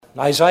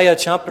Isaiah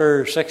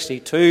chapter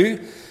 62,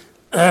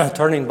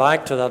 turning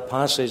back to that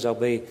passage that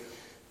we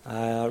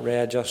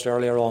read just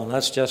earlier on.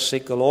 Let's just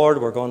seek the Lord.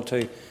 We're going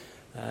to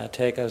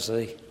take as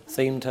the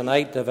theme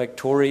tonight the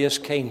victorious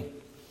King.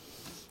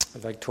 The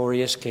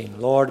victorious King.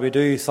 Lord, we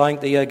do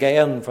thank Thee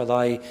again for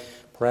Thy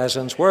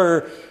presence.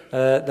 Where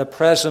the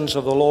presence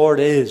of the Lord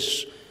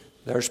is,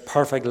 there's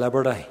perfect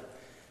liberty.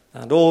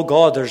 And oh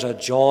God, there's a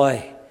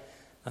joy.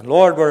 And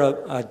Lord,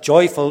 we're a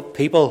joyful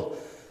people.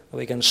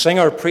 We can sing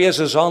our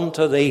praises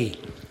unto Thee.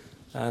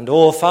 And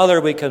oh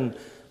Father, we can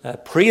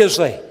praise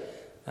Thee.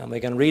 And we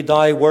can read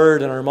Thy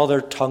word in our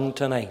mother tongue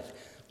tonight.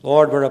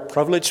 Lord, we're a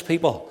privileged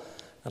people.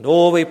 And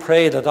oh, we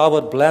pray that Thou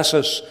would bless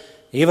us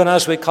even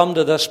as we come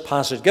to this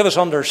passage. Give us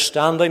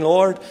understanding,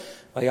 Lord.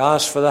 We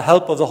ask for the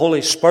help of the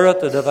Holy Spirit,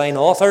 the divine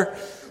author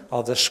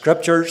of the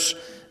Scriptures.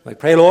 We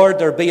pray, Lord,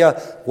 there be a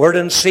word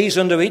in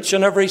season to each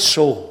and every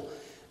soul.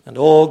 And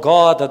oh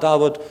God, that Thou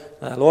would,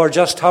 Lord,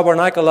 just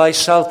tabernacle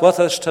Thyself with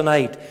us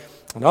tonight.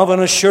 And of an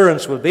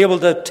assurance we'll be able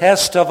to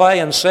testify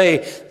and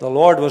say, the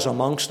Lord was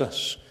amongst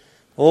us.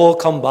 Oh,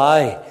 come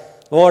by.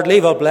 Lord,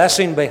 leave a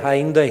blessing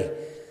behind Thee.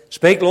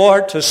 Speak,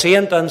 Lord, to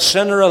saint and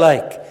sinner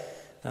alike.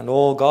 And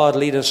oh God,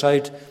 lead us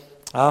out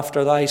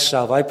after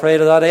Thyself. I pray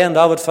to that end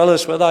Thou would fill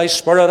us with Thy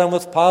Spirit and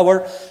with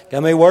power.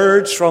 Give me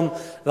words from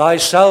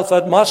Thyself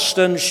that must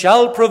and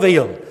shall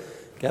prevail.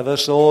 Give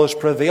us those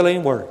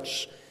prevailing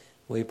words.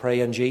 We pray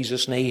in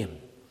Jesus' name.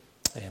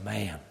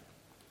 Amen.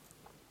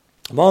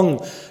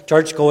 Among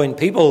church-going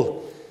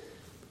people,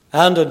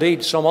 and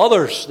indeed some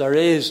others, there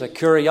is a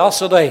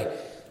curiosity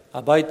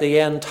about the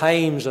end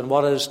times and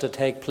what is to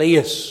take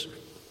place.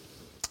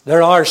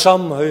 There are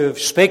some who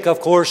speak,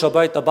 of course,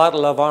 about the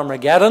Battle of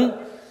Armageddon,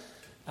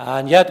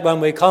 and yet when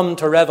we come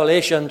to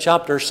Revelation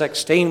chapter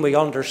 16, we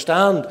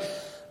understand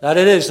that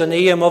it is the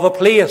name of a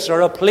place or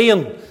a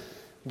plain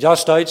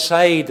just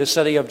outside the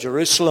city of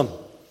Jerusalem.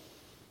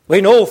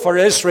 We know for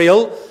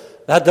Israel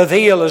that the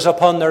veil is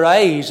upon their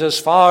eyes as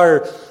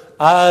far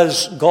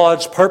as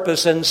God's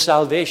purpose in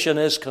salvation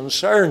is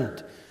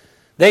concerned.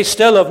 They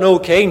still have no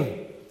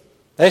king.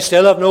 They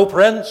still have no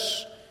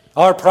prince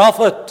or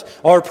prophet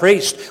or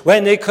priest,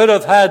 when they could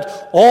have had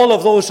all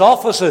of those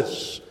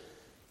offices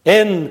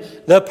in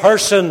the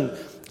person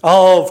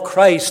of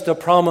Christ, the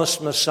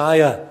promised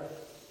Messiah.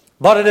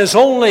 But it is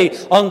only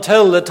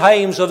until the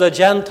times of the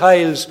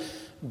Gentiles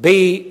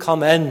be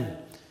come in.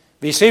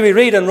 You see, we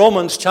read in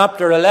Romans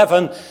chapter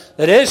 11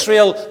 that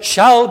Israel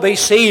shall be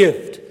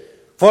saved,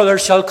 for there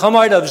shall come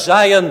out of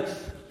Zion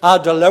a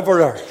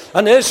deliverer.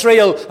 And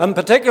Israel, and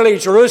particularly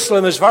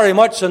Jerusalem, is very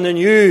much in the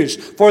news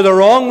for the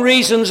wrong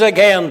reasons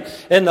again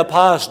in the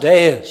past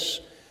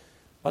days.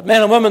 But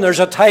men and women, there's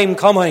a time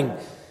coming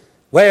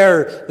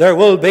where there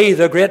will be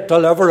the great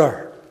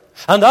deliverer.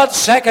 And that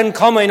second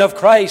coming of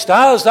Christ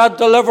as that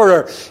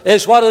deliverer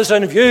is what is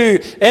in view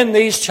in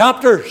these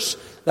chapters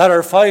that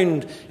are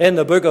found in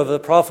the book of the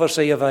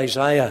prophecy of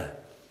Isaiah.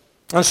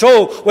 And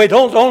so we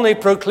don't only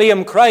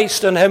proclaim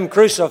Christ and Him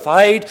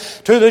crucified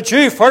to the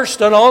Jew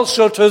first and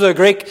also to the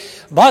Greek,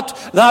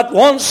 but that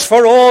once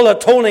for all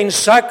atoning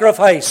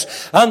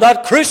sacrifice and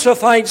that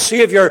crucified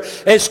Savior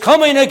is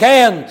coming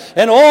again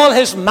in all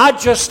His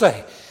majesty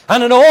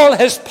and in all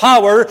His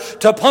power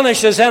to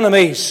punish His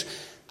enemies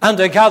and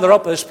to gather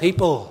up His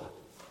people.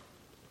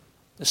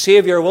 The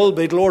Savior will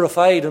be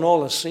glorified in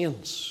all His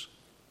saints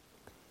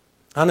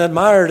and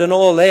admired in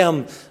all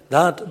them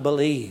that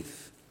believe.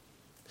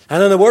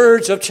 And in the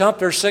words of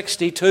chapter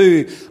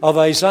 62 of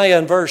Isaiah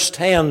in verse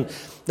 10,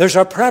 there's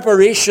a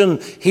preparation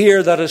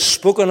here that is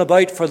spoken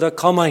about for the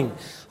coming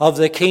of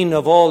the King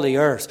of all the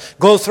earth.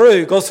 Go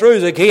through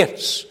the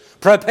gates.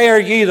 Prepare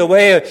ye the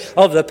way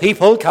of the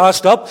people.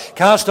 Cast up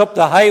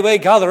the highway.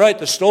 Gather out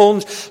the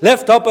stones.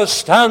 Lift up a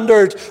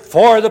standard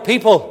for the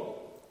people.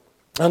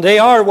 And they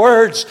are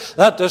words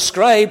that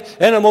describe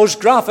in a most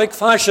graphic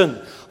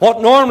fashion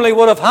what normally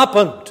would have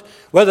happened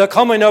with the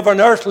coming of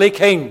an earthly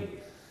king.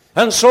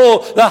 And so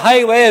the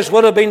highways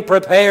would have been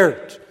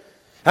prepared,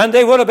 and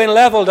they would have been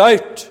leveled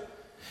out,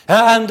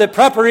 and the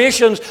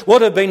preparations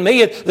would have been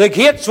made. The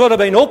gates would have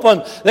been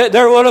opened.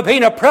 There would have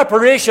been a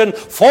preparation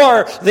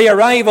for the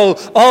arrival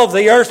of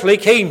the earthly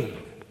king.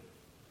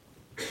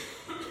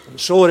 And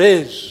so it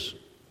is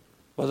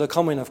with the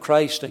coming of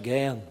Christ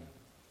again.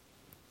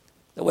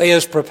 The way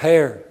is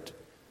prepared.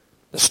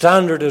 The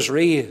standard is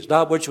raised,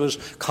 that which was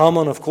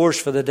common, of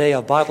course, for the day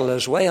of battle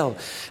as well.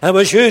 And it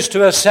was used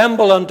to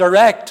assemble and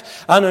direct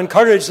and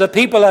encourage the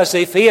people as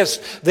they face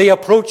the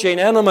approaching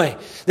enemy.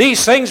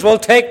 These things will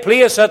take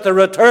place at the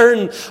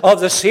return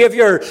of the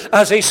Savior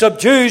as He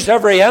subdues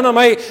every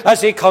enemy,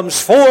 as He comes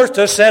forth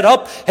to set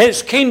up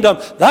His kingdom.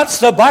 That's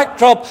the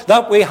backdrop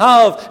that we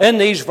have in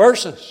these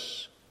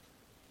verses.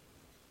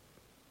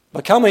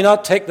 But can we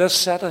not take this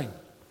setting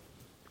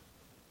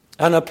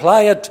and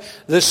apply it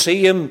the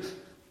same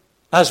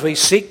as we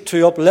seek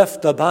to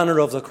uplift the banner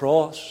of the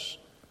cross,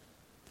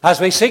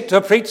 as we seek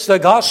to preach the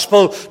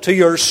gospel to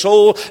your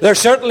soul? There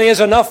certainly is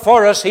enough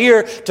for us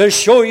here to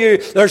show you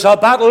there's a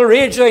battle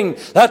raging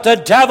that the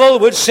devil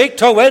would seek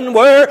to win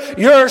where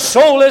your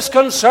soul is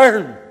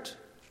concerned.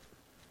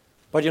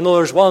 But you know,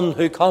 there's one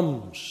who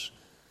comes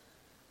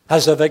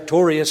as a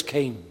victorious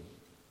King.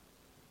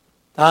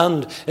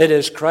 And it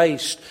is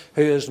Christ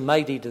who is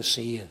mighty to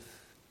save.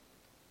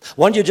 I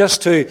want you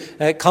just to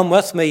come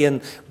with me,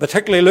 and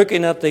particularly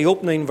looking at the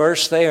opening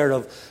verse there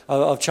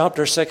of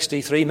chapter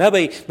 63,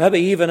 maybe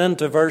even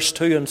into verse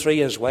 2 and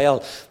 3 as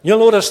well. You'll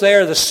notice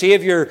there the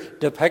Saviour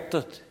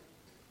depicted.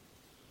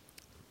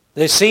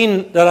 The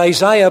scene that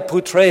Isaiah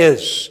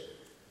portrays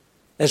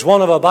is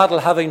one of a battle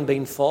having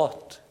been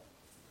fought.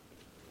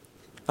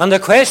 And the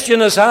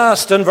question is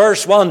asked in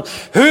verse 1,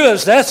 who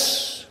is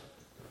this?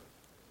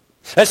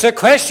 It's a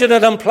question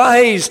that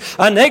implies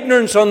an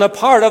ignorance on the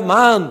part of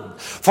man.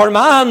 For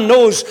man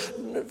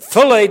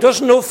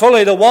doesn't know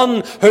fully the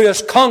one who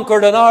has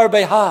conquered on our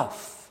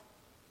behalf.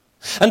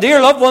 And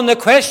dear loved one, the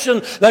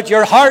question that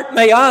your heart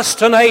may ask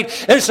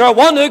tonight, is there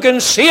one who can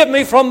save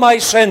me from my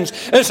sins?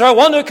 Is there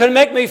one who can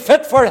make me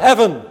fit for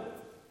heaven?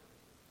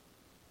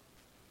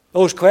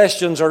 Those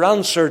questions are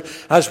answered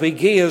as we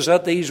gaze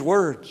at these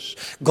words.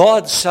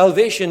 God's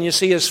salvation, you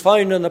see, is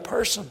found in the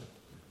person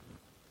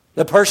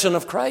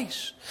of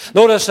Christ.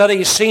 Notice that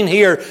he's seen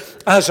here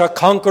as a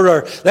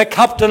conqueror. The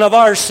captain of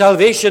our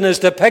salvation is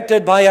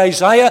depicted by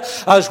Isaiah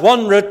as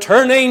one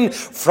returning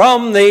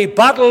from the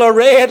battle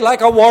arrayed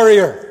like a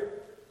warrior.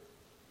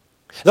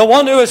 The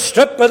one who is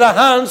stripped by the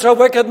hands of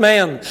wicked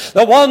men.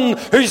 The one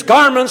whose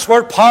garments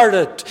were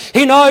parted.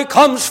 He now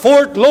comes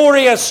forth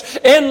glorious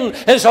in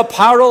his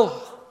apparel.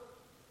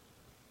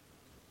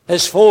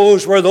 His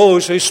foes were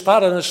those who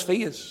spat on his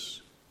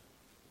face.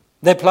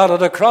 They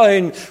plaited a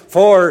crown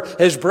for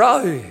his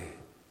brow.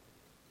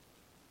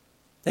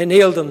 They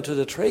nailed him to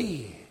the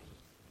tree.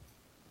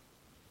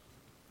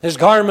 His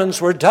garments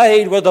were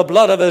dyed with the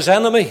blood of his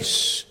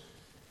enemies.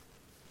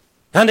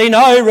 And he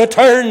now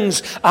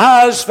returns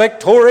as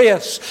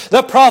victorious.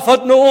 The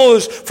prophet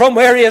knows from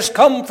where he has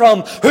come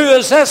from. Who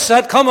is this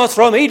that cometh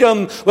from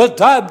Edom with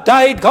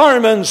dyed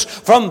garments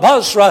from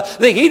Bozrah?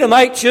 The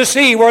Edomites, you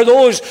see, were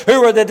those who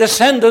were the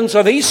descendants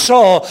of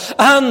Esau.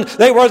 And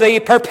they were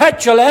the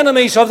perpetual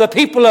enemies of the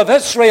people of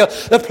Israel.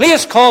 The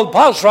place called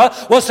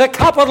Bozrah was the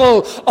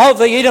capital of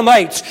the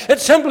Edomites. It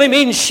simply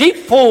means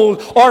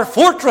sheepfold or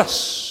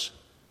fortress.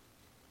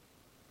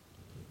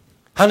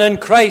 And in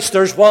Christ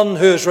there's one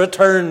who has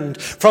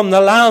returned from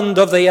the land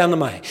of the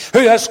enemy, who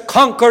has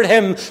conquered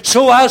him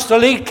so as to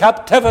lead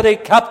captivity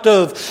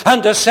captive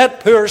and to set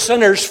poor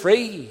sinners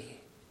free.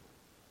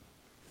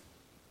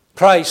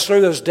 Christ,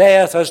 through his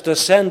death, has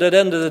descended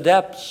into the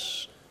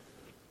depths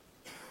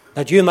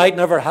that you might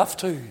never have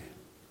to.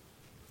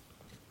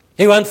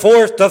 He went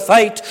forth to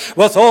fight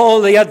with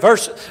all the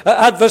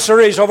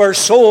adversaries of our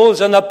souls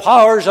and the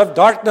powers of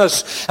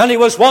darkness. And he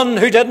was one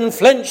who didn't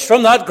flinch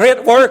from that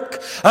great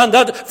work and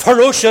that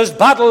ferocious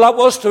battle that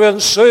was to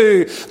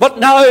ensue. But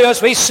now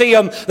as we see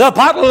him, the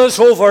battle is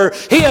over.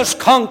 He has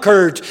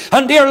conquered.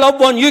 And dear loved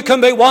one, you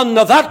can be one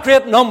of that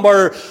great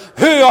number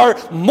who are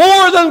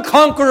more than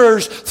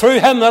conquerors through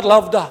him that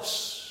loved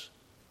us.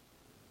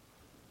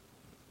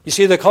 You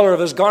see, the color of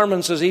his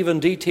garments is even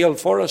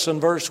detailed for us in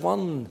verse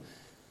 1.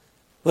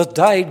 With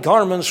dyed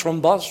garments from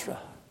Bozrah.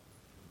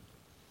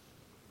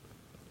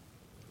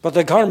 But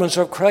the garments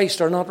of Christ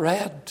are not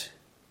red.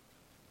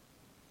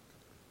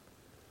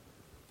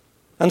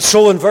 And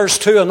so in verse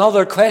 2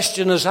 another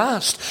question is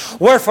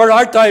asked. Wherefore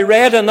art thou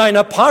red in thine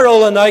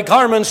apparel and thy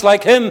garments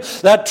like him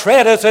that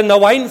treadeth in the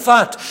wine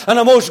fat? And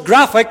a most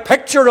graphic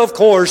picture, of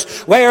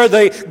course, where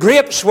the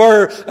grapes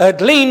were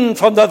gleaned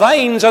from the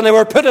vines and they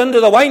were put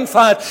into the wine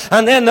fat,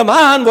 and then the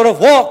man would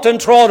have walked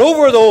and trod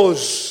over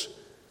those.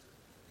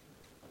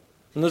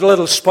 And there's a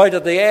little spout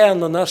at the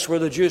end, and that's where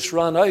the juice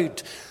ran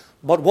out.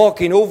 But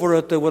walking over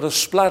it, they would have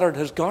splattered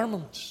his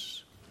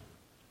garments.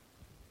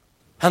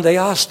 And they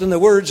asked in the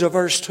words of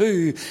verse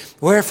 2,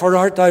 Wherefore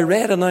art thou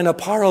red in thine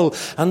apparel,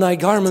 and thy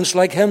garments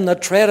like him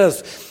that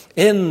treadeth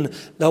in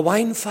the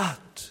wine fat?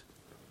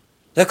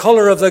 The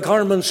colour of the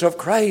garments of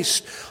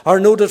Christ are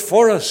noted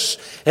for us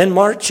in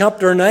Mark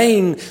chapter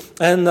 9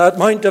 and that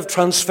Mount of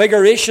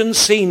Transfiguration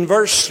scene,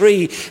 verse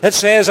 3. It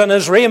says, And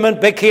his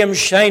raiment became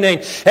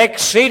shining,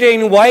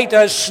 exceeding white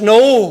as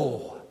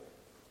snow,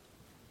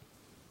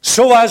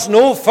 so as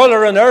no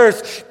fuller on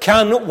earth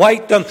can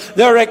white them.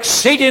 They're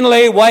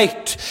exceedingly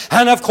white.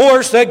 And of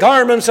course the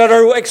garments that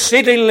are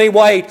exceedingly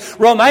white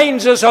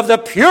reminds us of the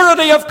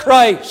purity of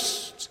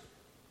Christ.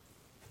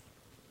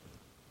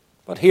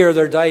 But here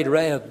they're dyed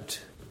red.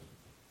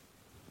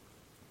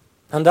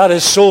 And that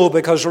is so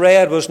because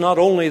red was not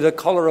only the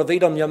colour of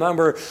Edom. You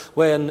remember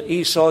when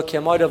Esau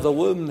came out of the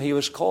womb, he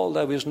was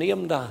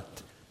named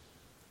that.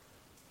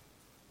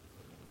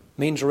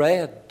 Means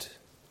red.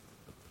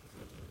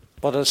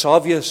 But it's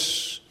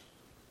obvious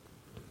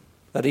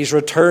that he's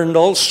returned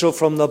also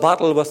from the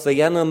battle with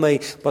the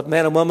enemy. But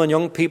men and women,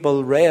 young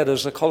people, red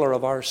is the colour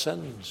of our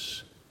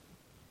sins.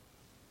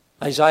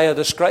 Isaiah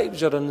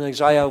describes it in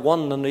Isaiah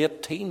 1 and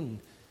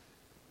 18.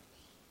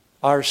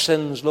 Our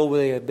sins, though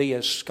they be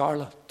as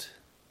scarlet,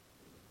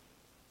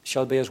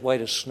 shall be as white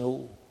as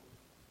snow.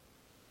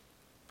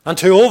 And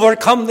to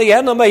overcome the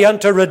enemy and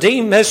to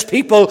redeem his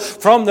people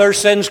from their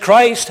sins,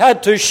 Christ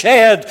had to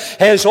shed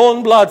his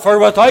own blood. For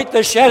without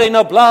the shedding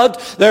of blood,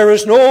 there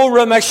is no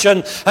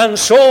remission. And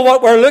so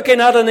what we're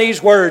looking at in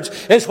these words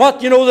is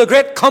what, the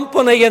great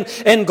company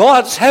in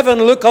God's heaven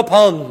look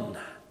upon.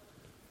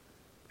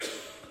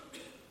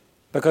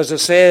 Because it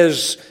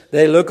says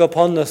they look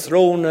upon the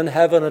throne in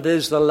heaven. It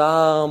is the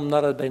Lamb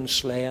that had been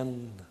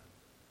slain.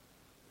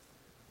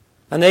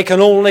 And they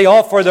can only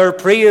offer their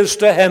praise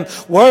to him.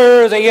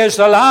 Worthy is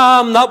the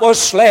Lamb that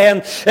was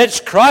slain. It's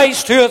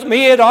Christ who hath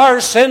made our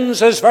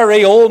sins his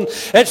very own.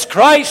 It's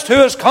Christ who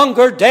has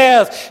conquered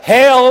death,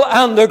 hell,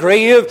 and the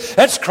grave.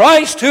 It's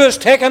Christ who has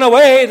taken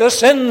away the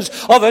sins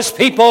of his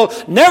people,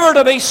 never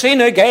to be seen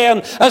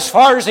again. As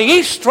far as the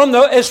east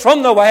is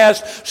from the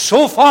west,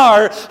 so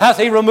far hath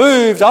he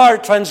removed our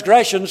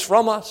transgressions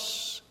from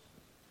us.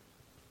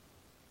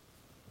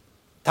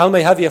 Tell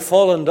me, have you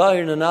fallen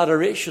down in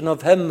adoration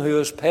of him who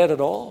has paid it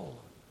all?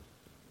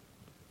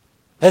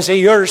 Is he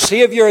your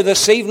Saviour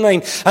this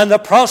evening? And the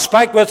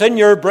prospect within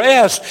your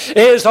breast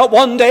is that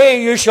one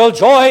day you shall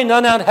join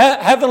in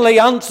that heavenly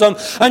anthem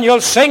and you'll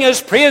sing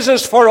his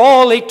praises for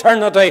all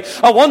eternity.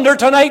 I wonder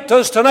tonight,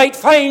 does tonight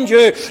find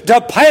you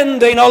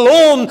depending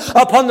alone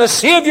upon the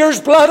Saviour's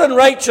blood and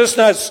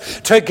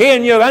righteousness to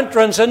gain you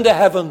entrance into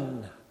heaven?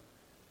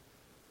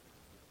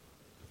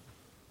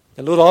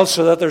 And note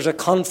also that there's a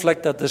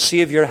conflict that the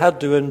Saviour had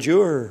to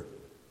endure.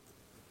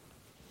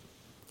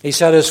 He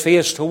set his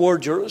face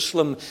toward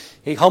Jerusalem.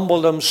 He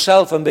humbled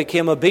himself and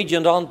became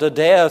obedient unto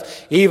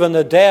death, even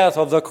the death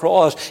of the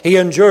cross. He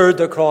endured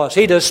the cross.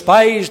 He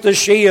despised the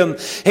shame.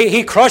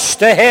 He crushed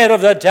the head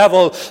of the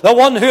devil, the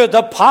one who had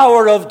the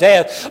power of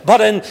death.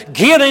 But in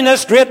gaining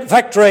this great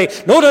victory,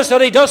 notice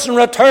that he doesn't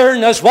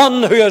return as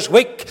one who is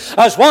weak,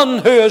 as one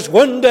who is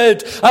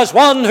wounded, as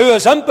one who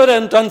is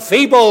impotent and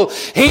feeble.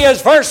 He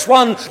is, verse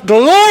 1,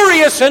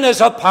 glorious in his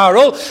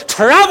apparel,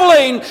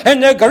 traveling in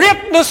the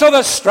greatness of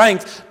his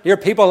strength. Dear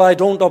people, I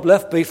don't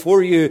uplift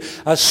before you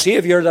a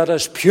Saviour that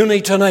is puny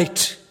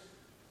tonight.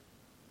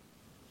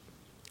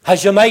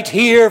 As you might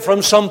hear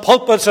from some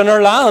pulpits in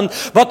our land,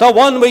 but the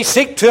one we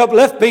seek to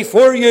uplift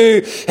before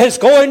you is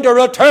going to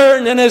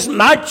return in his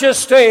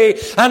majesty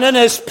and in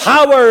his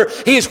power.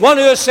 He's one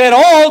who has said,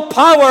 all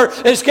power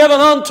is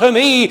given unto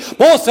me,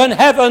 both in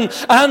heaven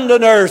and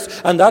on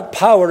earth. And that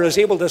power is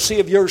able to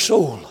save your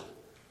soul.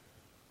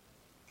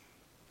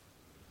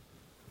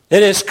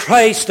 It is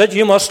Christ that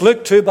you must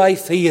look to by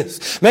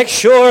faith. Make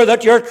sure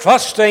that you're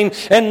trusting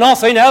in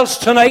nothing else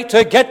tonight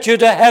to get you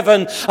to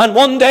heaven. And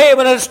one day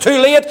when it's too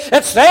late,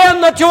 it's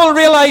then that you'll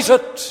realize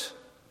it.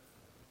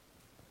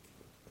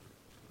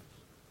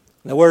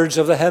 The words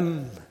of the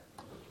hymn,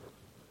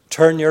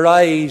 turn your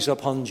eyes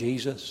upon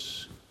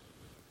Jesus.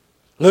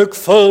 Look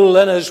full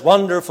in his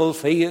wonderful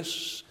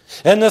face.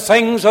 And the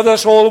things of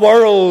this old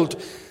world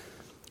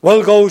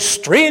will go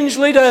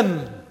strangely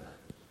dim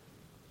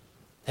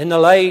in the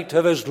light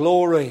of his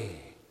glory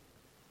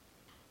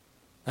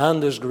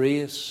and his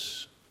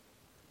grace.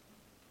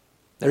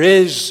 There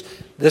is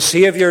the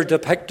Saviour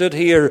depicted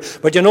here,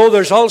 but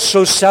there's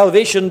also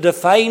salvation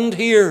defined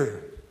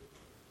here.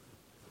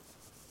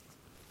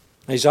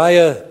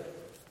 Isaiah,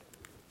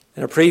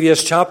 in a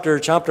previous chapter,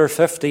 chapter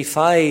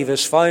 55,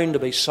 is found to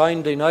be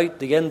sounding out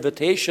the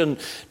invitation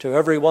to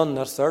everyone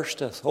that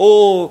thirsteth.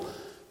 Oh,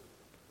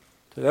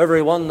 to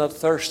everyone that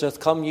thirsteth,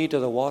 come ye to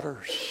the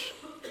waters.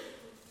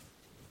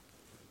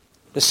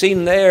 The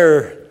scene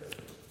there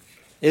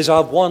is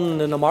of one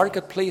in a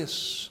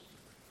marketplace.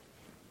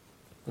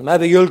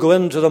 Maybe you'll go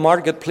into the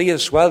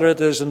marketplace, whether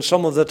it is in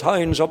some of the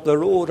towns up the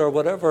road or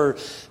whatever,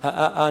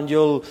 and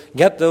you'll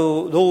get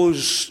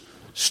those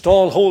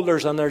stall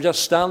holders and they're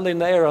just standing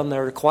there and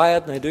they're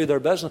quiet and they do their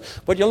business.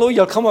 But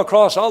you'll come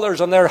across others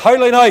and they're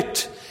howling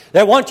out.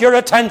 They want your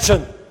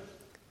attention.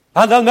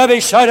 And they'll maybe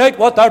shout out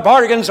what their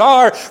bargains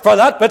are for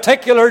that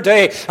particular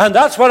day. And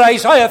that's what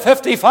Isaiah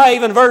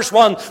 55 and verse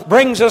 1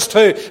 brings us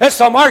to. It's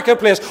the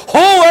marketplace.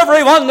 Ho,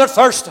 everyone that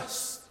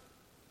thirsteth.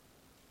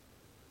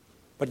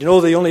 But the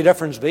only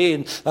difference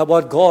being that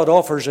what God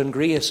offers in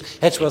grace,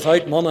 it's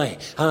without money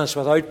and it's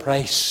without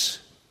price.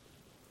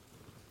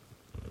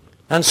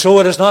 And so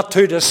it is not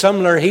too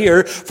dissimilar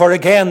here, for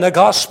again the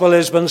gospel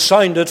has been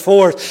sounded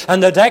forth,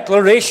 and the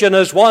declaration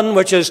is one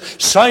which is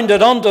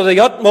sounded unto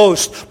the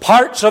utmost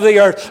parts of the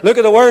earth. Look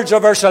at the words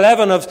of verse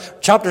 11 of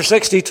chapter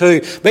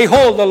 62.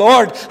 Behold, the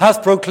Lord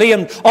hath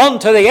proclaimed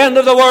unto the end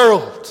of the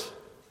world.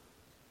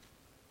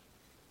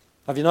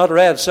 Have you not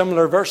read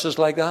similar verses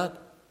like that?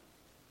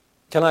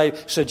 Can I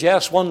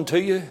suggest one to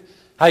you?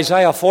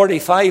 Isaiah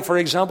 45, for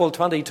example,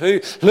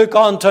 22. Look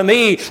unto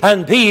me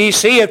and be ye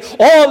saved,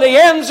 all the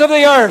ends of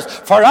the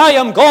earth, for I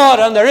am God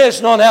and there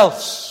is none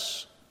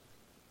else.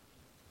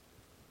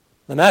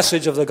 The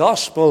message of the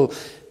gospel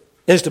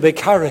is to be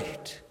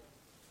carried,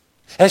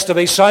 is to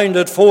be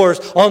sounded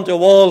forth unto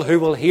all who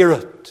will hear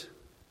it.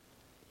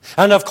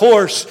 And of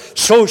course,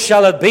 so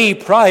shall it be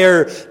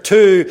prior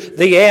to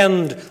the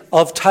end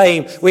of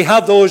time. We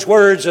have those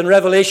words in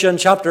Revelation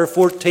chapter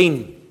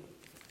 14.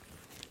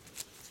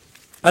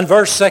 And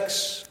verse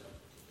 6.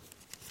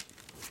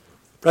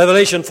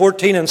 Revelation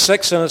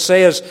 14:6, and it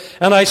says,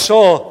 "And I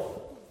saw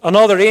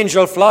another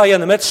angel fly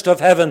in the midst of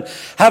heaven,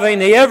 having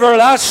the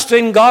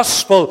everlasting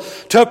gospel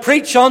to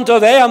preach unto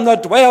them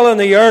that dwell in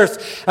the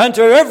earth, and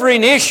to every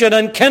nation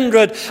and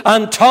kindred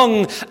and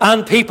tongue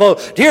and people."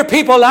 Dear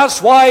people,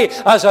 that's why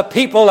as a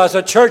people, as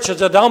a church,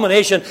 as a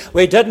denomination,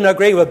 we didn't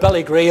agree with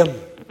Billy Graham.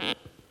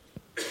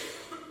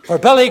 For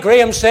Billy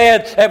Graham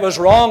said it was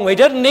wrong. We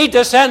didn't need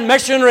to send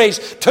missionaries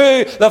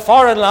to the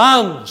foreign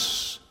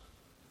lands.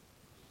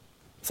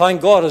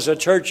 Thank God, as a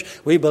church,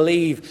 we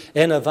believe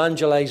in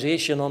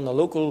evangelization on the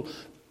local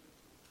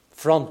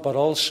front, but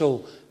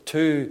also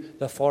to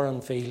the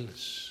foreign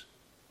fields.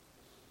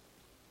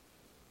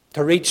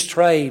 To reach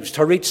tribes,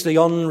 to reach the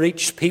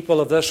unreached people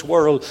of this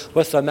world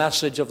with the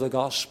message of the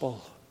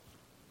gospel.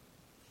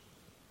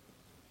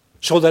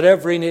 So that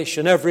every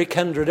nation, every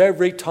kindred,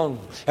 every tongue,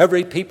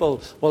 every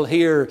people will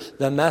hear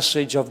the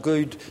message of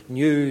good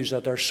news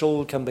that their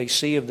soul can be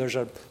saved. There's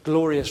a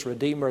glorious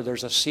Redeemer.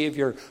 There's a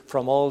Savior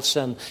from all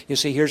sin. You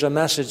see, here's a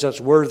message that's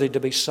worthy to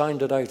be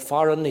sounded out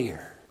far and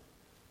near.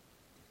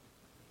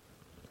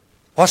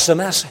 What's the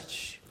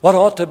message? What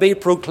ought to be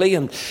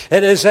proclaimed?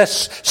 It is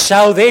this: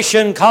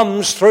 salvation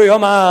comes through a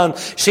man.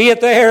 See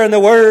it there in the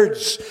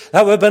words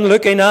that we've been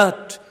looking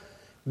at.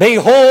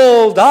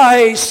 Behold,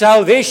 thy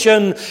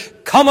salvation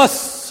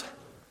cometh.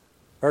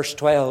 Verse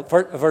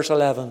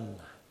 11.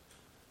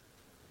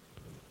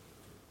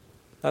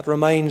 That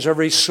reminds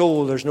every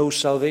soul there's no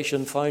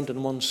salvation found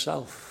in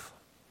oneself.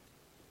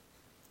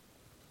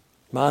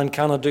 Man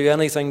cannot do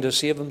anything to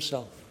save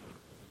himself.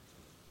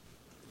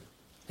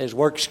 His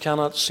works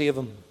cannot save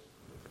him.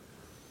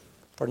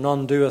 For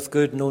none doeth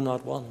good, no,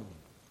 not one.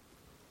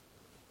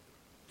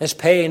 His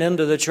paying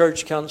into the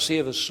church can't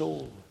save his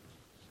soul.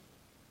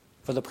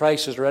 For the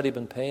price has already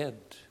been paid.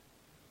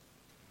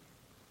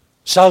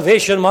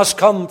 Salvation must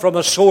come from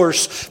a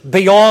source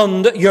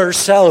beyond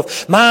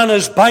yourself. Man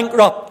is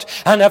bankrupt,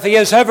 and if he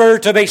is ever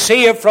to be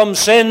saved from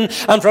sin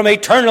and from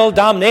eternal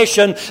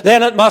damnation,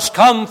 then it must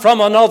come from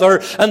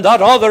another, and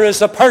that other is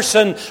the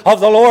person of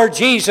the Lord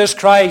Jesus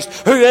Christ,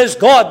 who is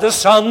God the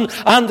Son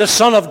and the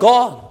Son of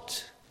God.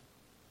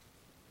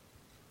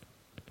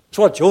 It's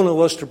what Jonah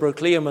was to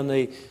proclaim in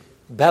the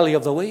belly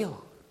of the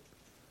whale.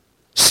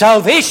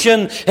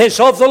 Salvation is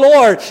of the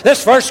Lord.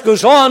 This verse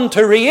goes on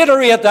to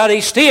reiterate that.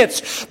 He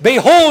states,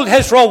 behold,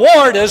 his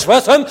reward is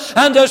with him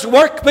and his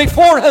work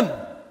before him.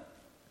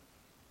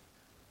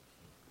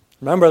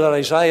 Remember that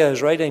Isaiah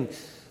is writing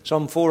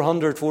some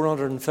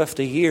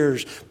 450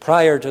 years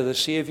prior to the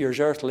Saviour's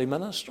earthly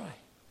ministry.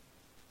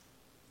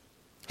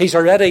 He's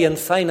already in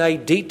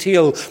finite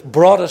detail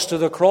brought us to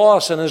the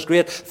cross in his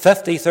great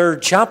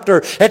 53rd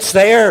chapter. It's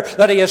there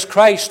that he is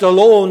Christ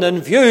alone in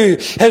view.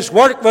 His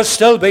work was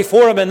still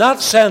before him in that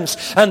sense.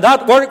 And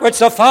that work which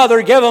the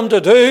Father gave him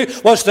to do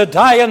was to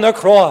die on the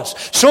cross,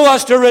 so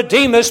as to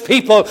redeem his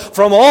people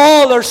from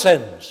all their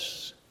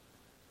sins.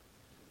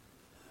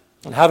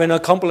 And having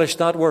accomplished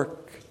that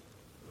work,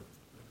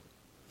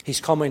 he's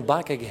coming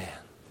back again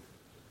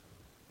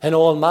in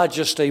all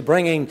majesty,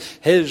 bringing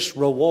his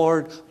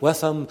reward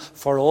with him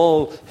for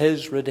all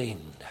his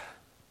redeemed.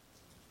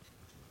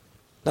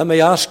 Let me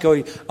ask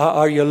you,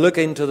 are you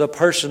looking to the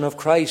person of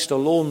Christ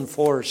alone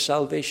for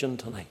salvation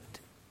tonight?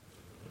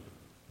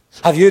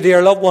 Have you,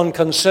 dear loved one,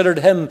 considered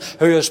him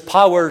who has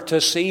power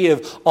to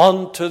save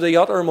unto the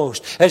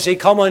uttermost? Is he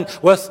coming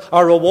with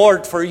a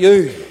reward for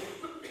you?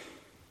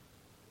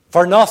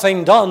 For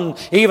nothing done,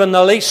 even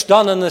the least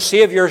done in the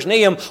Saviour's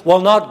name,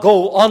 will not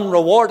go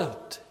unrewarded.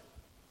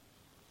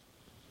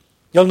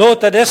 You'll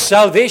note that this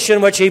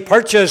salvation which he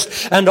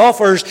purchased and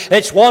offers,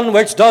 it's one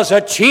which does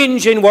a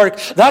changing work.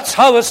 That's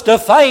how it's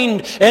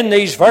defined in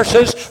these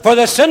verses. For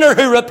the sinner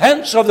who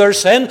repents of their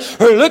sin,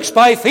 who looks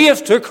by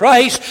faith to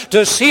Christ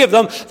to save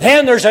them,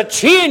 then there's a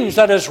change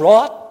that is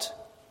wrought.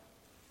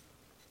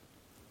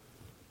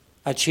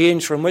 A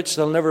change from which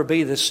they'll never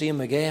be the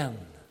same again.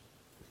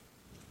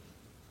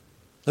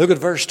 Look at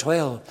verse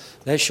 12.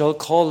 They shall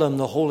call them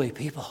the holy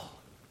people,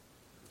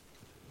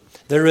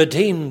 the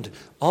redeemed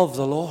of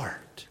the Lord.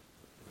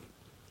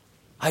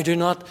 I do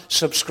not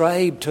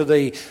subscribe to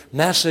the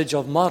message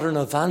of modern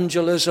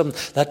evangelism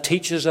that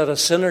teaches that a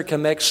sinner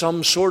can make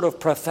some sort of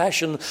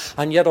profession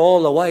and yet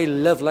all the while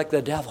live like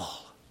the devil.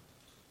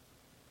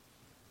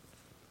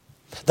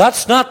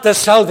 That's not the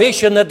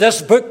salvation that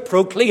this book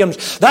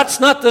proclaims. That's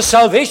not the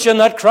salvation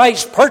that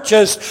Christ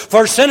purchased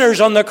for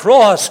sinners on the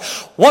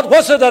cross. What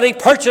was it that he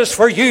purchased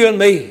for you and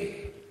me?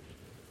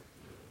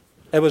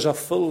 It was a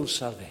full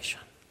salvation.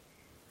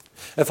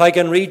 If I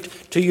can read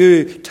to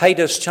you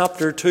Titus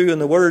chapter 2 in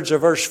the words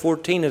of verse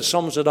 14, it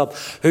sums it up.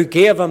 Who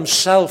gave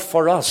himself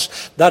for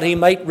us, that he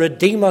might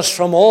redeem us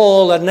from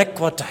all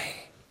iniquity,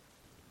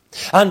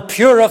 and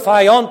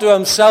purify unto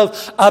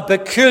himself a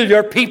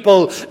peculiar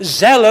people,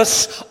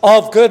 zealous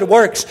of good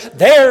works.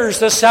 There's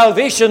the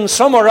salvation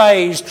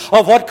summarized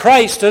of what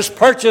Christ has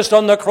purchased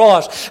on the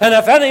cross. And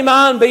if any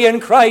man be in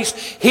Christ,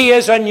 he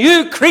is a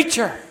new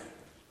creature.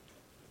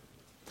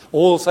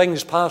 Old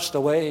things passed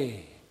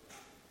away.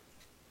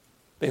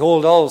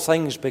 Behold, all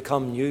things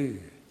become new.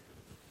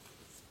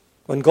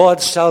 When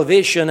God's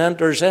salvation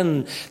enters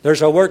in,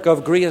 there's a work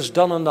of grace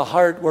done in the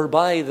heart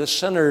whereby the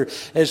sinner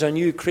is a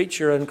new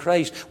creature in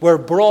Christ. We're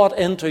brought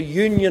into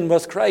union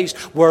with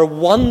Christ. We're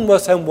one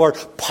with Him. We're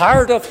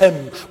part of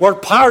Him. We're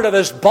part of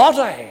His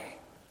body.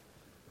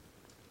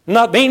 And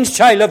that means,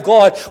 child of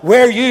God,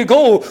 where you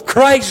go,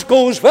 Christ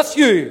goes with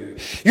you.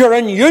 You're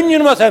in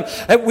union with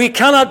Him. We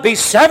cannot be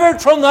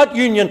severed from that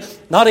union.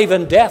 Not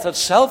even death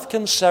itself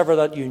can sever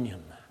that union.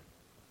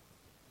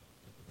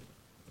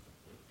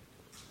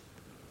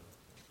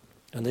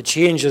 And the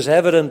change is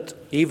evident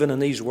even in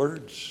these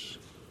words.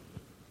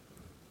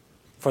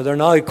 For they're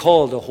now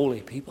called a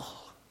holy people.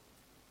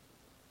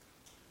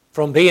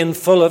 From being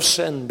full of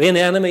sin, being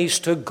enemies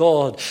to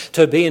God,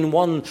 to being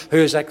one who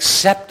is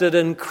accepted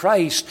in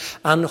Christ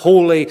and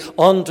holy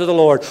unto the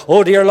Lord.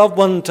 Oh, dear loved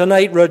one,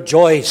 tonight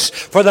rejoice.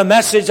 For the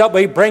message that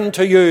we bring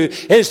to you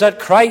is that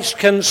Christ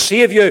can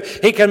save you.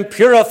 He can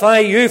purify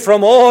you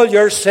from all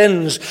your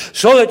sins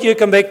so that you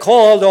can be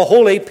called a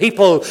holy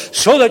people,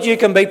 so that you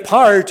can be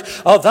part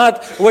of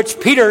that which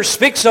Peter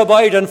speaks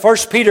about in 1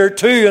 Peter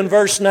 2 and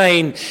verse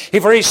 9.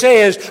 For he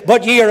says,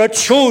 but ye are a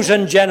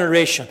chosen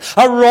generation,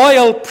 a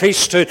royal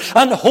priesthood,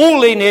 and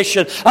holy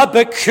nation, a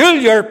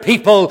peculiar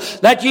people,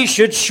 that ye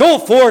should show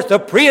forth the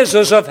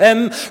praises of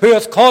Him who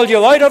hath called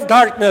you out of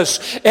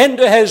darkness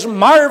into His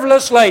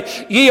marvelous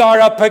light. Ye are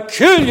a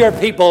peculiar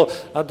people.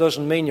 That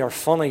doesn't mean you're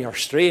funny or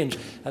strange.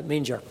 That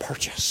means you're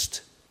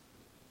purchased.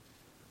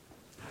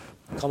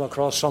 Come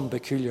across some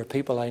peculiar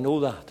people, I know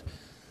that.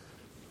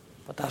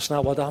 But that's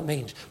not what that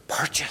means.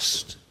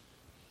 Purchased.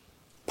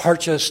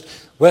 Purchased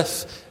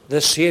with the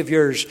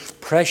Saviour's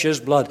precious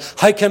blood.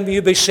 How can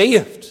you be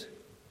saved?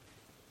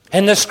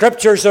 In the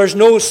Scriptures, there's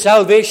no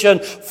salvation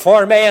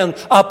for man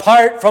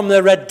apart from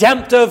the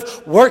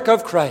redemptive work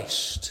of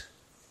Christ.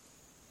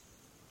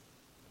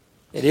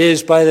 It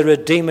is by the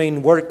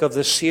redeeming work of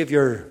the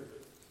Saviour,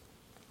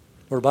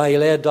 whereby He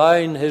laid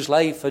down His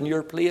life in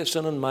your place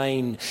and in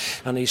mine,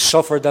 and He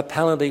suffered the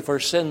penalty for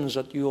sins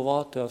that you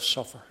ought to have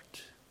suffered.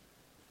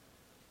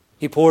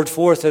 He poured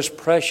forth His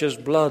precious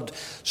blood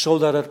so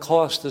that it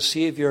cost the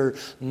Saviour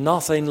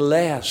nothing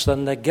less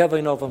than the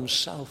giving of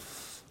Himself.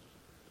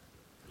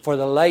 For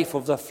the life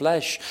of the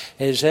flesh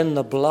is in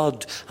the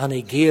blood, and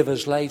He gave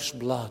His life's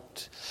blood.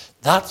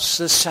 That's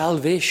the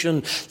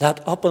salvation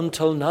that up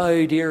until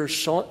now, dear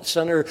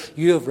sinner,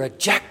 you have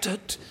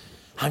rejected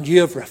and you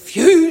have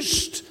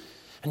refused.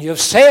 And you have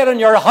said in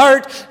your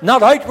heart,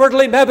 not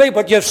outwardly maybe,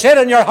 but you've said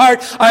in your heart,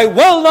 I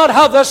will not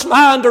have this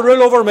man to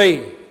rule over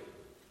me.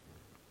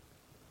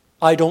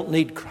 I don't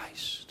need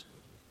Christ.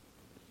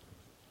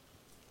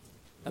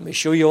 Let me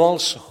show you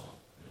also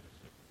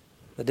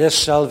that this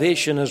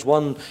salvation is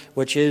one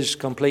which is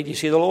complete. You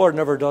see, the Lord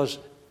never does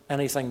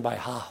anything by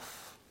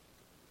half.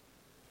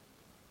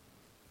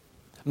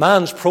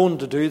 Man's prone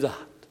to do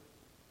that.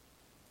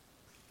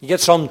 You get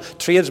some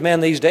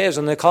tradesmen these days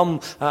and they come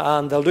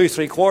and they'll do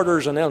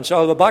 3/4 and they'll say,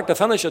 I'll go back to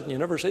finish it, and you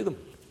never see them.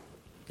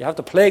 You have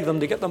to plague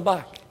them to get them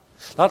back.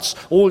 That's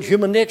old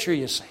human nature,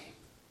 you see.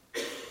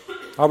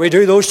 Or we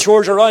do those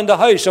chores around the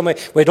house and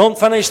we don't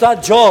finish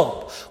that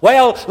job.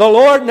 Well, the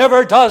Lord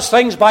never does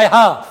things by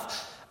half.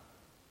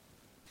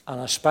 And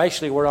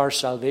especially where our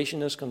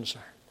salvation is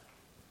concerned.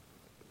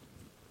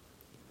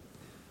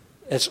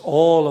 It's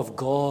all of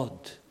God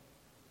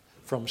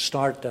from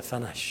start to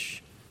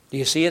finish. Do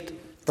you see it?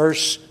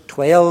 Verse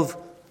 12,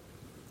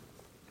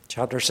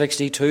 chapter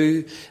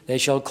 62, they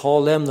shall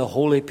call them the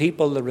holy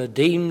people, the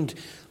redeemed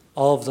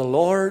of the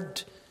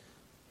Lord,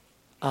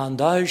 and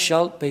thou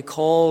shalt be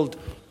called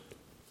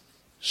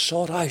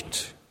sought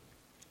out.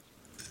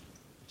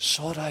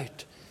 Sought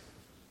out.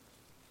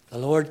 The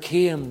Lord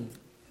came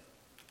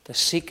to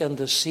seek and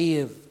to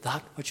save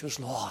that which was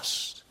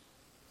lost.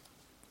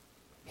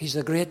 He's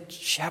the great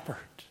shepherd.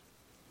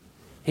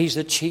 He's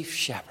the chief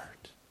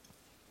shepherd.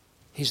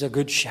 He's a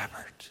good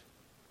shepherd.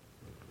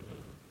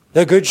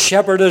 The good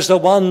shepherd is the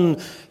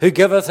one who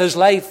giveth his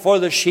life for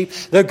the sheep.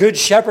 The good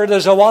shepherd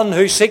is the one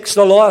who seeks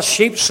the lost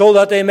sheep so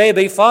that they may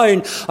be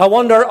found. I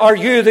wonder, are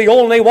you the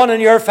only one in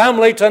your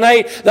family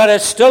tonight that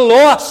is still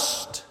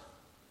lost?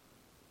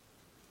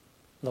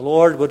 The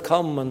Lord would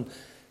come and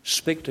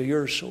speak to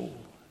your soul.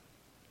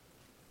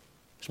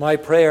 It's my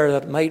prayer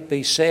that might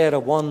be said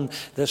of one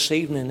this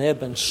evening, they've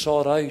been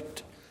sought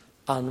out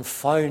and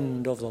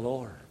found of the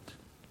Lord.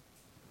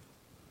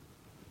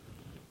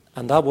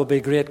 And that would be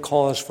great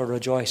cause for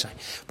rejoicing.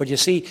 But you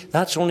see,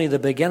 that's only the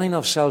beginning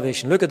of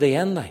salvation. Look at the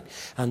ending.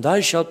 And thou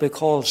shalt be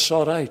called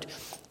sought out,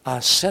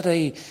 a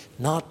city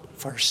not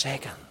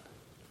forsaken.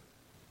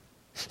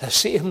 The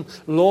same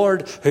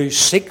Lord who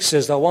seeks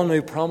is the one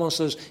who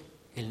promises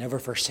He'll never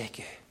forsake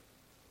you.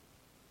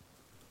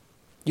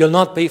 You'll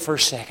not be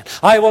forsaken.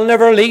 I will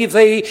never leave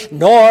thee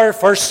nor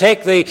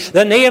forsake thee.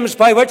 The names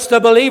by which the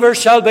believers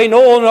shall be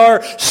known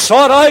are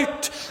sought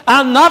out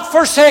and not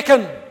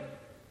forsaken.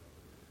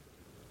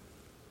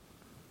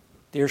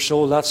 Dear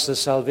soul, that's the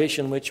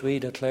salvation which we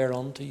declare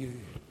unto you.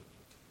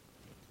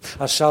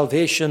 a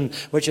salvation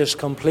which is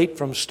complete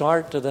from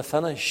start to the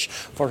finish.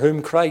 For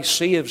whom Christ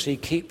saves, he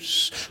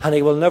keeps, and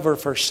he will never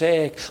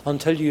forsake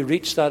until you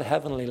reach that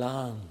heavenly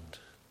land.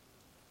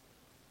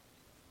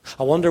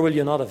 I wonder, will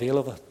you not avail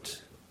of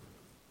it,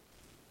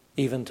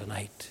 even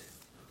tonight?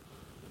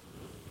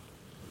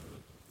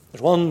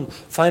 There's one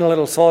final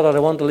little thought that I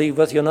want to leave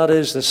with you, and that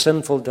is the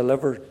sinful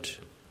delivered.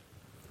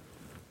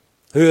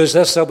 Who is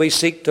this that we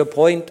seek to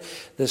point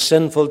the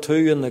sinful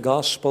to in the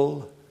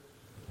gospel?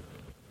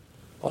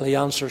 Well, he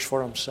answers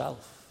for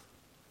himself.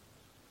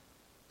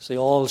 It's the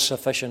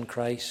all-sufficient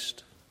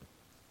Christ.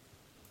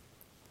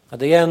 At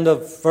the end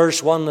of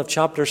verse 1 of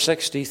chapter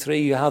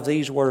 63, you have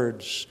these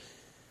words: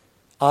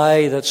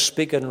 I that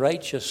speak in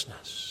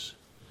righteousness,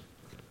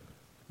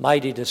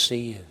 mighty to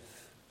save.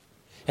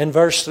 In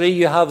verse 3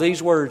 you have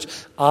these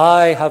words: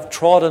 I have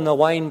trodden the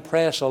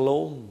winepress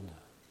alone.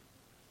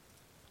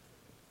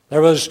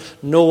 There was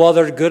no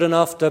other good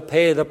enough to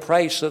pay the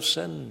price of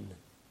sin.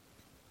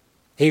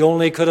 He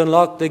only could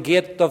unlock the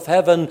gate of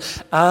heaven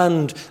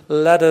and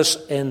let us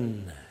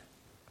in.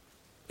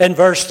 In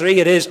verse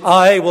 3 it is,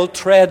 I will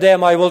tread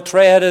them, I will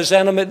tread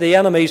the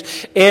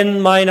enemies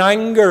in mine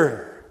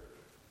anger.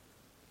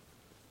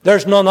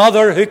 There's none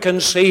other who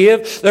can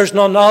save. There's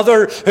none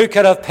other who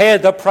could have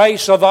paid the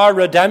price of our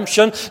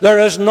redemption. There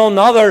is none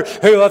other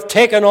who have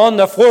taken on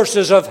the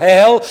forces of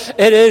hell.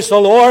 It is the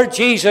Lord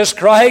Jesus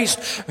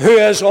Christ who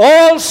is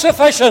all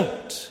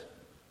sufficient.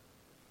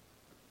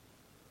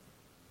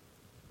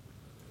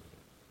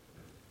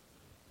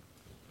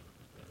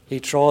 He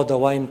trod the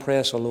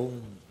winepress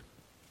alone.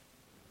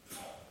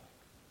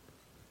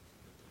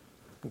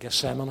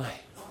 Gethsemane.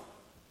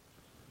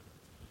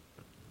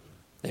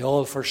 They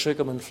all forsook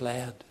him and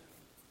fled.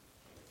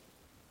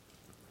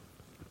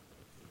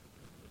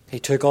 He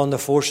took on the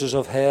forces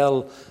of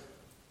hell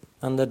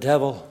and the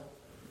devil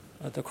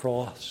at the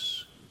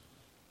cross.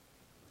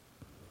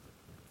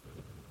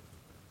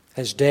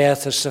 His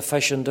death is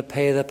sufficient to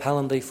pay the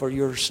penalty for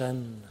your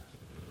sin.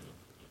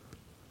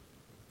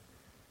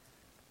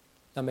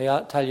 And may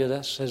I tell you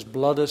this, his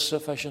blood is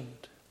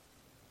sufficient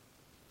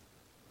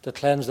to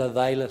cleanse the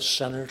vilest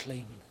sinner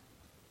clean.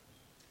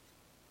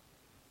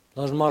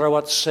 Doesn't matter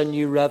what sin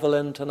you revel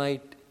in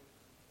tonight.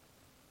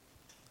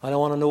 I don't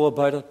want to know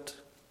about it.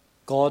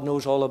 God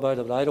knows all about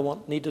it. I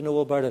don't need to know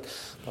about it.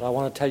 But I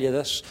want to tell you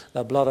this.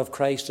 The blood of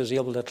Christ is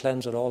able to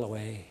cleanse it all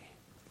away.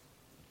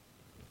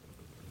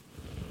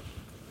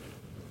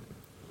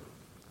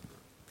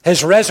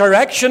 His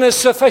resurrection is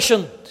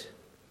sufficient,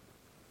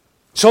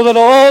 so that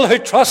all who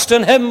trust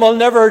in him will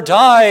never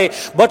die,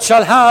 but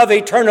shall have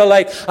eternal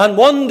life. And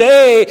one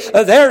day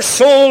their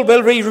soul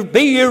will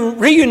be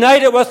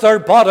reunited with their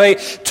body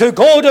to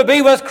go to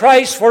be with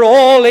Christ for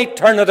all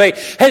eternity.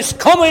 His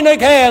coming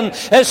again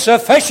is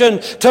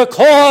sufficient to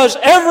cause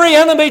every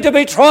enemy to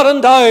be trodden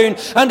down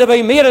and to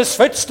be made his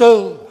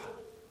footstool.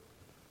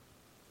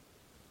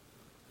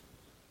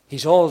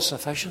 He's all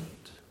sufficient.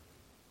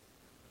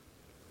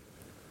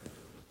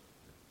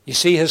 You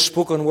see his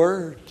spoken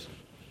word.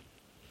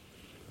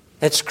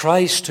 It's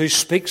Christ who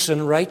speaks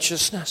in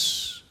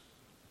righteousness.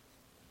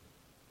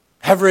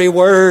 Every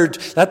word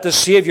that the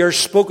Savior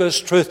spoke is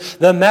truth.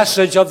 The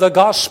message of the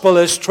gospel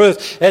is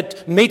truth.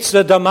 It meets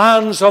the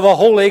demands of a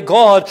holy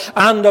God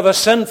and of a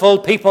sinful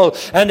people.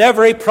 And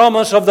every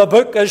promise of the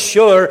book is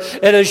sure.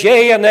 It is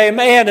yea and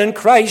amen in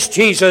Christ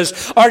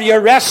Jesus. Are you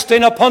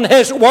resting upon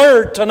his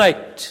word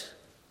tonight?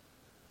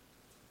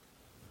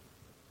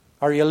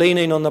 Are you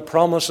leaning on the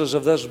promises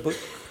of this book?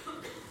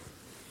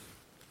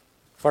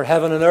 For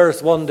heaven and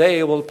earth one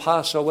day will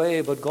pass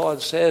away, but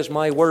God says,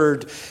 my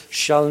word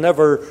shall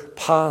never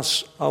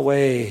pass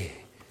away.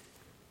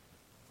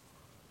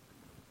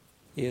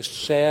 He has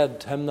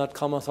said, him that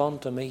cometh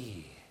unto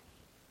me,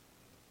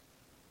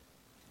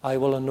 I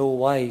will in no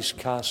wise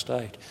cast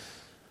out.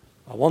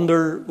 I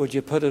wonder, would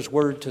you put his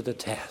word to the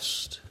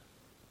test?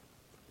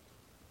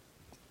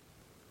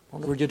 I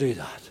wonder, would you do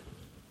that?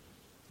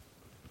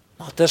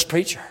 Not this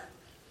preacher,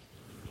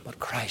 but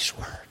Christ's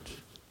word.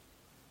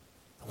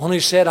 The one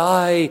who said,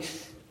 I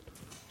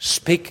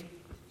speak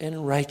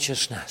in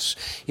righteousness.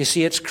 You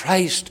see, it's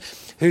Christ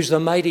who's the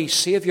mighty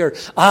Savior.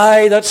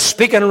 I that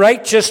speak in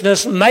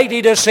righteousness,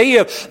 mighty to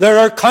save. There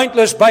are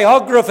countless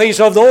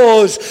biographies of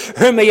those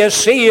whom he has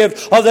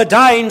saved, of the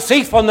dying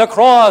thief on the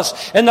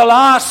cross in the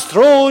last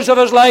throes of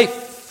his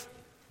life.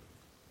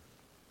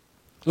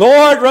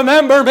 Lord,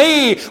 remember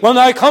me when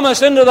thou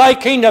comest into thy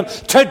kingdom.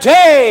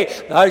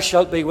 Today thou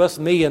shalt be with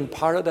me in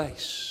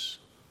paradise.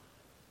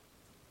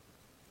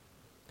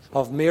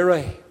 Of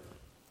Mary.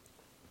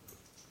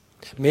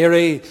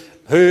 Mary,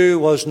 who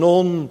was a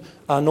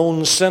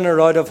known sinner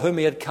out of whom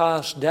he had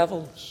cast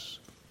devils,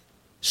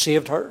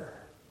 saved her.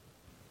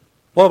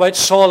 What about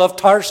Saul of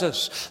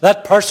Tarsus,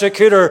 that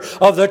persecutor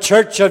of the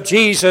church of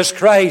Jesus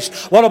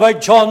Christ? What about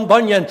John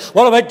Bunyan?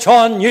 What about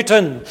John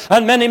Newton?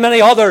 And many,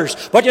 many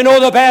others. But you know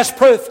the best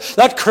proof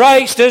that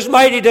Christ is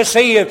mighty to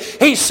save.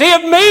 He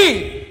saved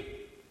me.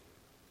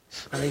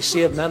 And he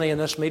saved many in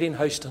this meeting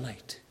house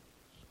tonight.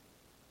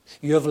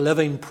 You have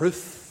living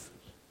proof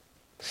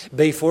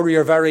before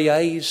your very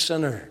eyes,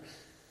 sinner,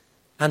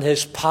 And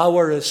His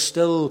power is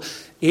still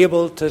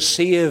able to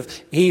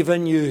save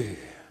even you.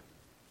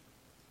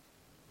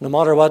 No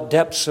matter what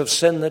depths of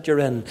sin that you're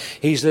in,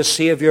 He's the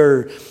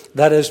Saviour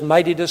that is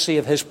mighty to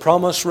save. His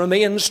promise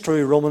remains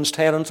true, Romans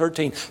 10 and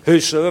 13.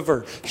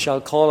 Whosoever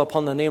shall call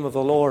upon the name of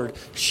the Lord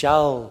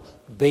shall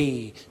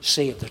be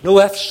saved. There's no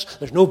ifs,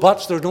 there's no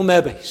buts, there's no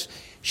maybes.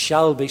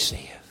 Shall be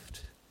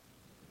saved.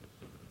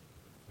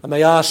 I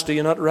may ask, do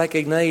you not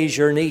recognize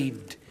your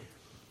need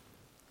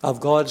of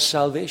God's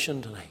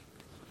salvation tonight?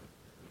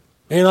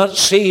 Do you not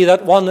see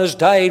that one has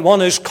died,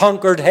 one has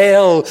conquered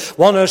hell,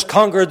 one has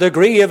conquered the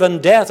grave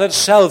and death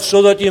itself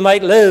so that you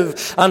might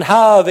live and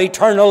have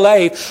eternal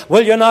life?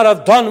 Will you not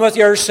have done with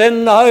your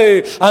sin now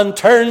and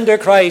turn to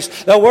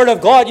Christ? The Word of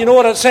God, you know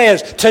what it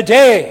says?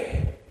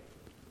 Today,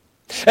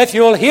 if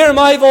you will hear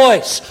my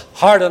voice,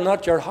 harden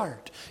not your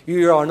heart.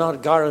 You are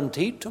not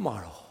guaranteed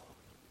tomorrow.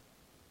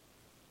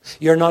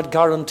 You're not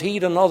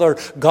guaranteed another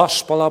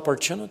gospel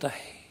opportunity.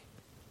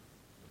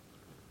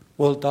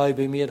 Wilt thou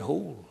be made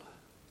whole?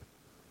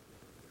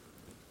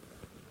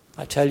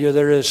 I tell you,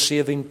 there is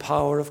saving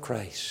power of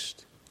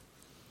Christ.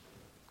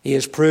 He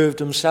has proved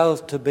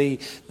Himself to be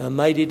the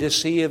mighty to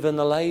save in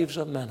the lives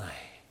of many.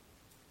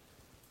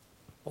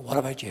 But what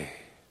about you?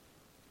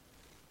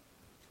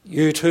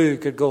 You too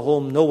could go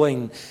home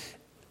knowing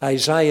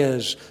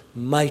Isaiah's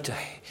mighty,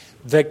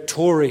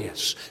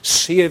 victorious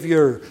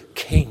Saviour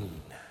King.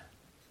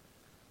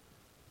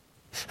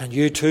 And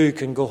you too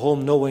can go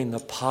home knowing the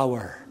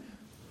power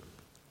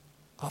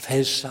of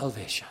His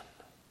salvation.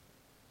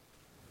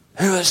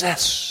 Who is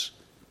this?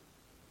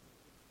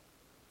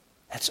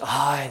 It's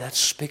I that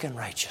speak in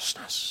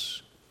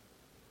righteousness,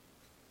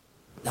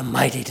 the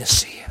mighty to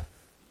save,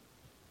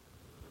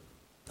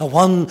 the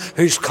one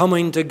who's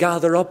coming to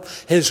gather up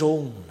His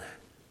own,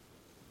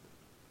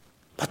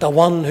 but the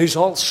one who's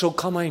also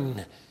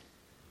coming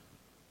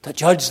to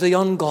judge the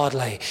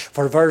ungodly.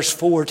 For verse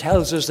 4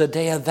 tells us the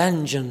day of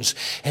vengeance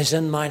is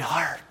in mine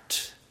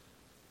heart,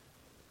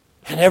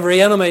 and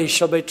every enemy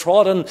shall be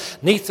trodden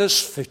neath His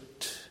foot.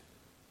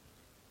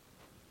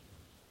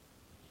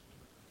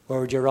 Where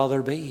would you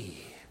rather be?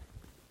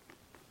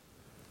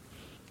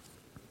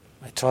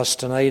 I trust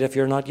tonight, if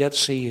you're not yet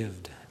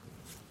saved,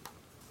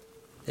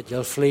 that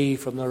you'll flee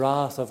from the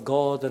wrath of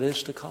God that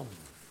is to come.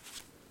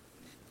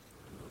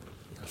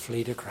 You'll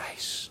flee to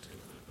Christ.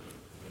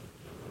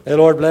 May the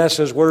Lord bless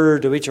His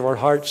word to each of our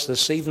hearts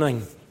this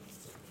evening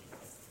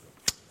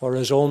for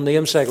His own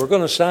name's sake. We're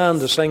going to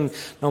stand to sing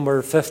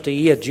number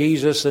 58,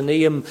 Jesus the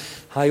name,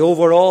 high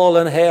over all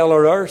in hell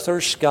or earth or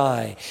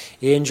sky.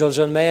 Angels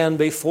and men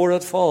before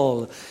it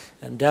fall,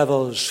 and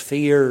devils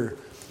fear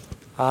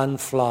and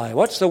fly.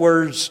 What's the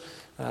words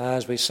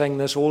as we sing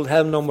this old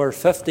hymn number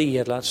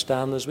 58? Let's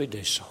stand as we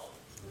do so.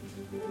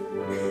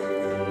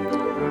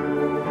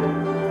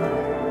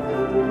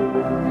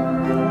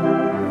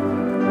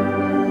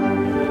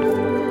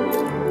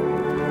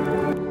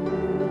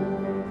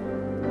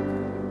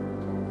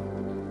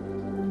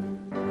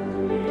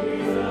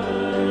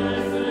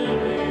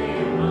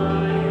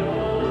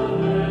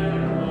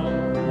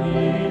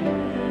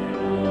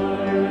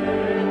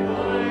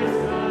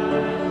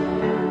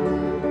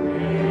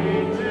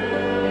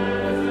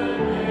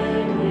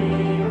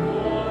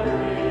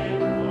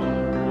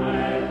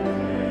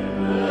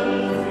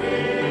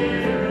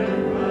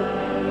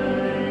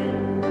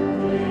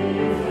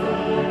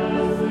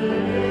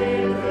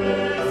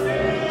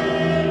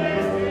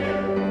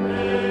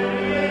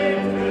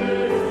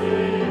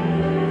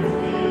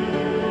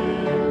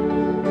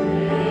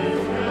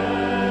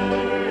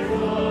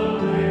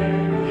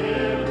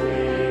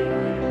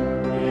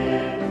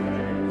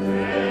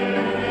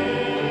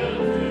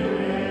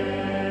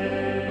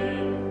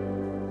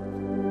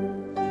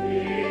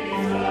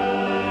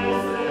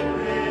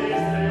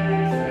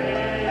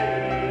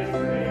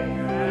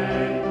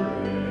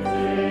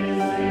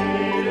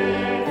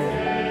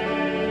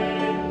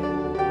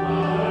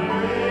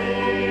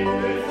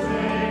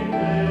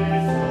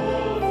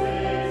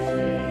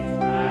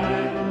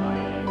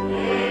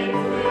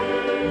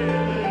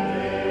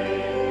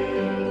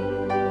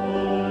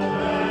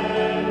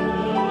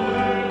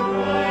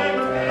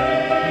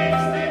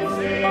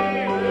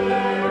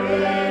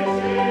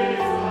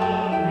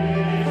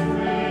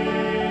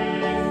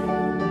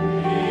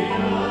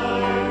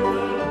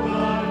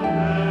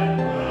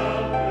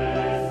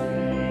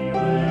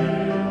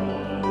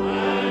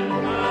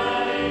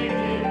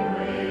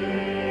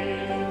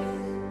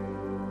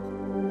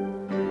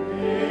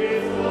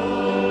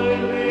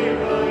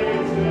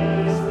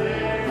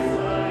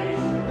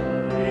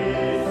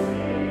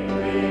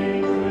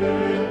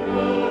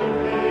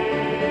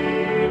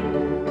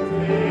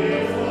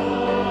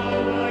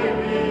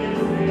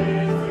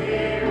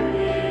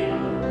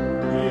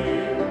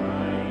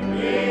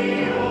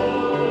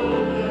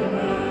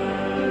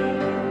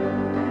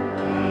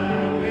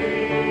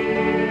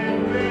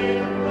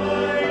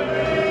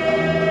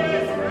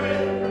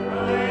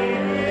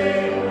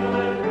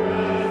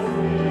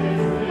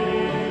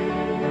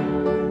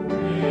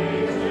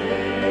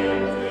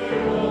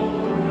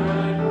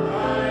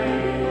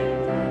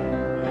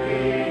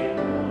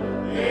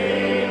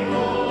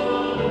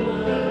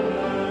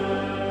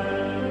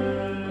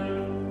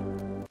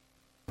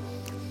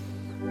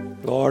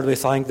 Lord, we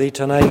thank Thee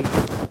tonight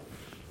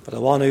for the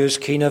one who is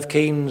King of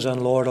kings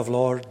and Lord of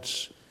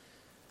lords.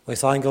 We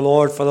thank the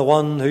Lord for the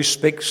one who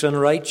speaks in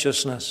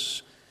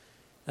righteousness,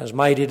 is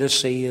mighty to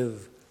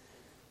save.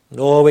 And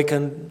oh, we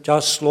can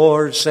just,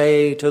 Lord,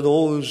 say to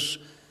those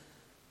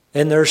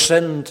in their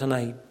sin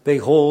tonight,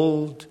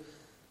 behold,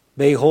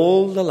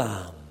 behold the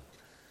Lamb.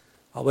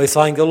 And we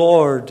thank the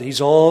Lord,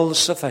 He's all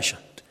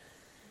sufficient.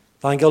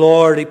 Thank the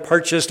Lord, He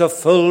purchased a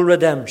full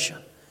redemption.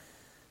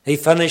 He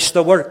finished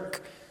the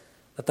work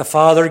that the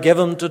Father gave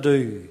Him to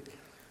do.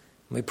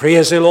 We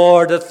praise the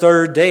Lord, the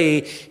third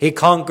day He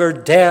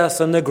conquered death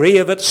and the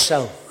grave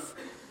itself.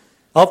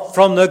 Up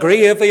from the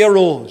grave He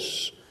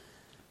arose,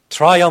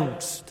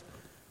 triumphed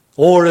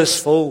o'er His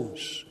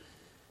foes.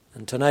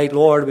 And tonight,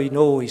 Lord, we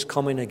know He's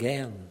coming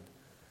again,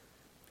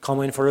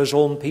 coming for His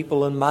own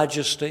people in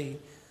majesty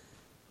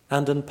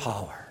and in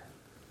power.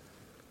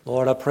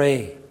 Lord, I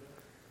pray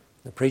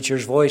the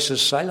preacher's voice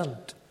is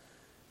silent.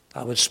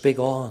 I would speak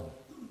on.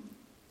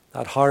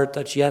 That heart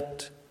that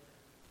yet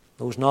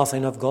knows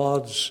nothing of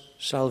God's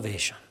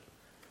salvation,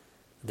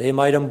 they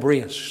might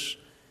embrace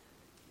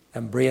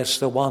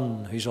the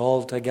one who's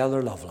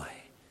altogether lovely.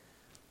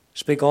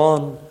 Speak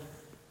on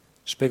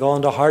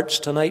to hearts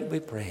tonight, we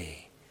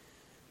pray.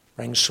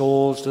 Bring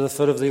souls to the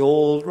foot of the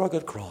old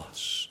rugged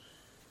cross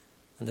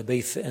and to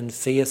be in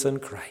faith in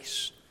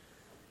Christ.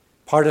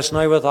 Part us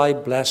now with Thy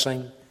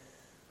blessing.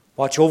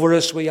 Watch over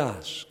us, we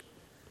ask.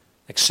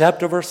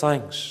 Accept of our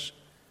thanks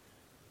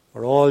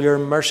for all Your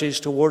mercies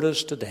toward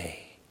us today.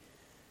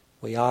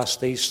 We ask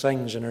these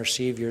things in our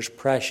Saviour's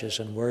precious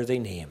and worthy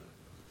name.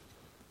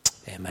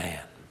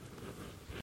 Amen.